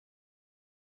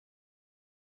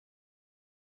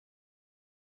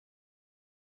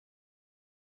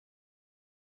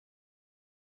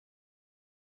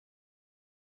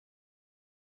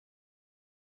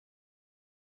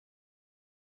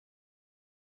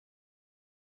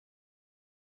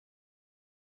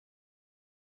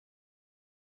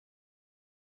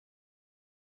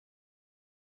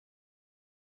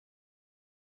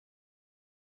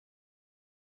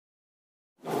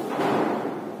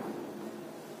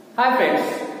Hi friends,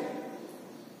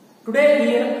 today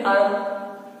here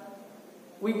are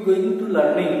we going to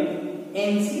learning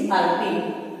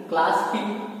NCERT class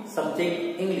 5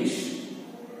 subject English.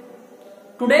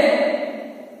 Today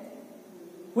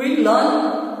we learn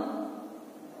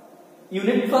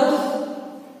unit first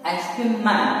Ice Cream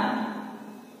Man,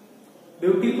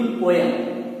 beautiful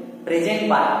poem present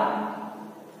by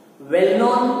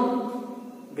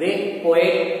well-known great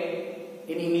poet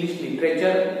in English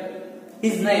literature.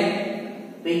 His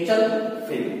name Rachel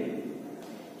Field.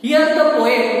 Here the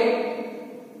poet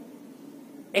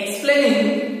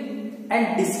explaining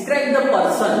and describe the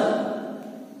person,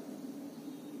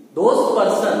 those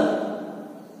person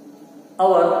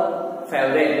our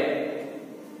favorite.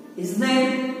 His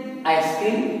name Ice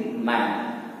Cream Man.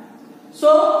 So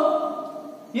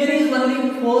here is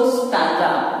only 4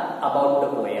 stanza about the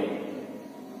poem.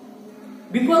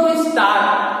 Before we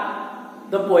start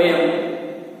the poem,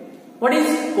 what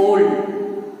is cold,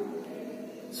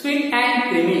 sweet and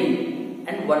creamy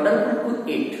and wonderful to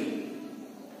eat?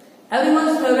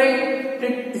 Everyone's favorite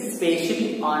treat,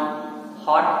 especially on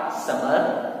hot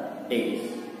summer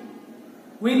days.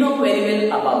 We know very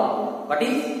well about what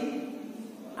is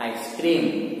ice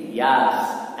cream.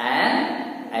 Yes,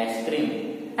 and ice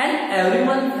cream. And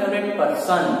everyone's favorite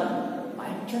person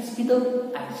might just be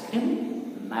the ice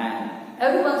cream man.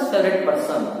 Everyone's favorite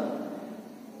person.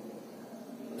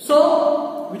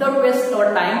 So, without waste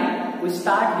our time, we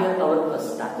start here our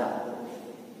first stanza.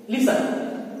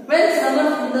 Listen. When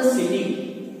someone in the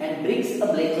city and drinks a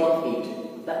blaze of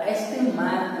heat, the ice cream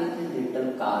man with his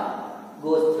little car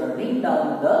goes running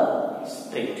down the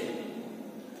street.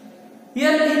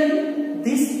 Here in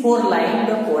this 4 lines,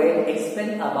 the poet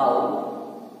explains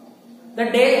about the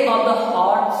day of the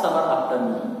hot summer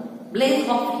afternoon. Blaze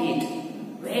of heat,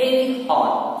 very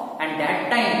hot, and that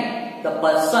time the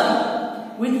person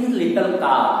with his little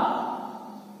car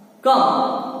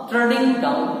come turning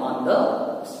down on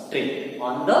the street.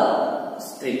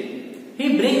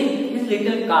 He brings his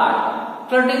little car.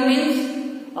 Turning means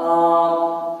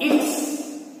it's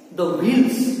the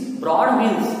wheels, broad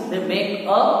wheels, they make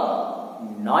a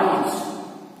noise.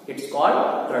 It's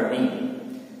called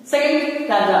turning. Second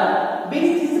stanza.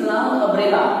 Beneath his round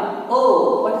umbrella,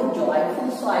 oh, what a joyful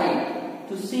sight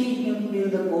to see him fill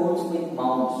the cones with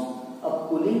mounds of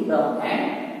cooling brown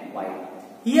and white.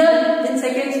 Here in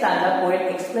second stanza,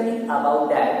 poet explaining about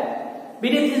that.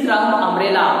 Beneath his round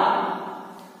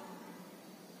umbrella,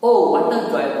 oh, what a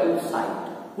joyful sight.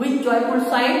 Which joyful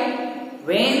sight?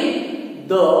 When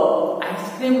the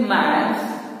ice cream man's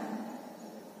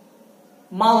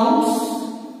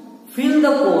mounts fill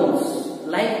the cones,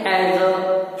 like as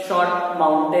a short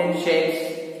mountain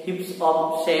shapes, heaps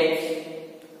of shapes,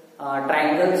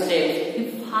 triangle shapes, he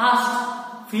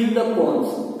fast fill the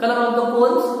cones. Color of the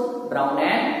cones? Brown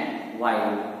and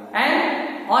white.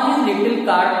 And on his little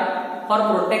cart, for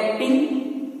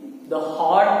protecting the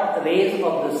hot rays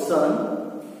of the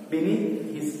sun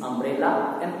beneath his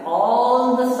umbrella, and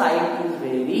all the sight is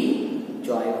very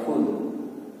joyful.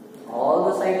 All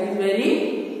the sight is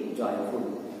very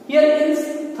joyful. Here is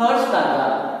third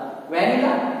stanza.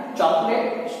 Vanilla,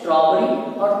 chocolate,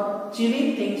 strawberry or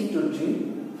chili things to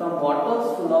drink from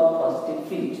bottles full of frosted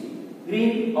filth.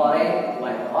 Green, orange,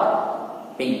 white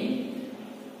or pink.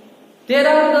 There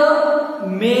are the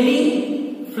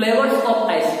many flavors of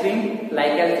ice cream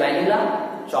like as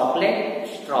vanilla, chocolate,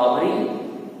 strawberry.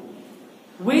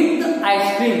 With the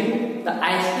ice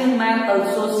cream man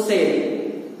also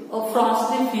sell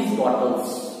frosted fish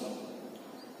bottles.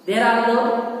 There are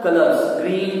the colors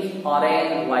green,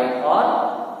 orange, white or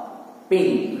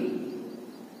pink.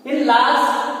 In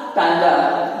last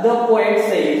stanza, the poet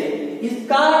says, his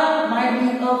car might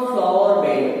be a flower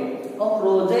bed of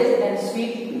roses and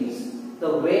sweet peas,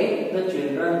 the way the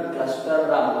children cluster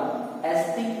round,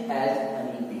 as thick as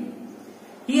honeybee.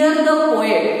 Here the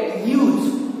poet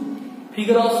used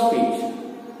figure of speech.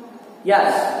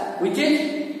 Yes, which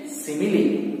is simile.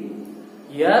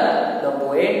 Here the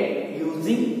poet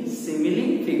using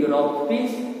simile, figure of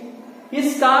speech.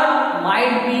 His car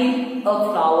might be a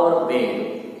flower bed.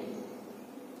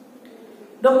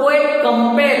 The poet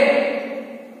compared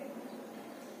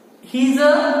his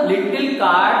little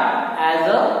cart as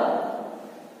a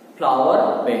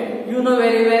flower bed. You know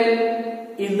very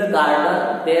well, in the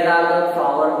garden there are the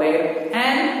flower bed,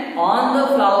 and on the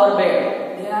flower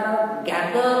bed there are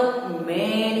gathered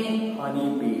many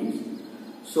honeybees.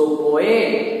 So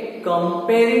poet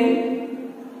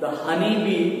comparing the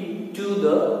honeybee to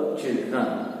the children,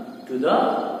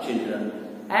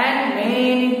 and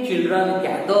many children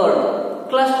gathered,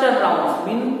 cluster rounds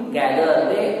mean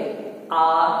gather. They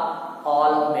are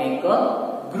all make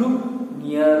a group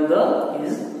near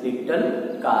his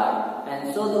little cart,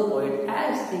 and so the poet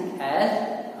as thick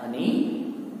as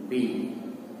honey bee.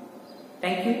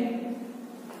 Thank you.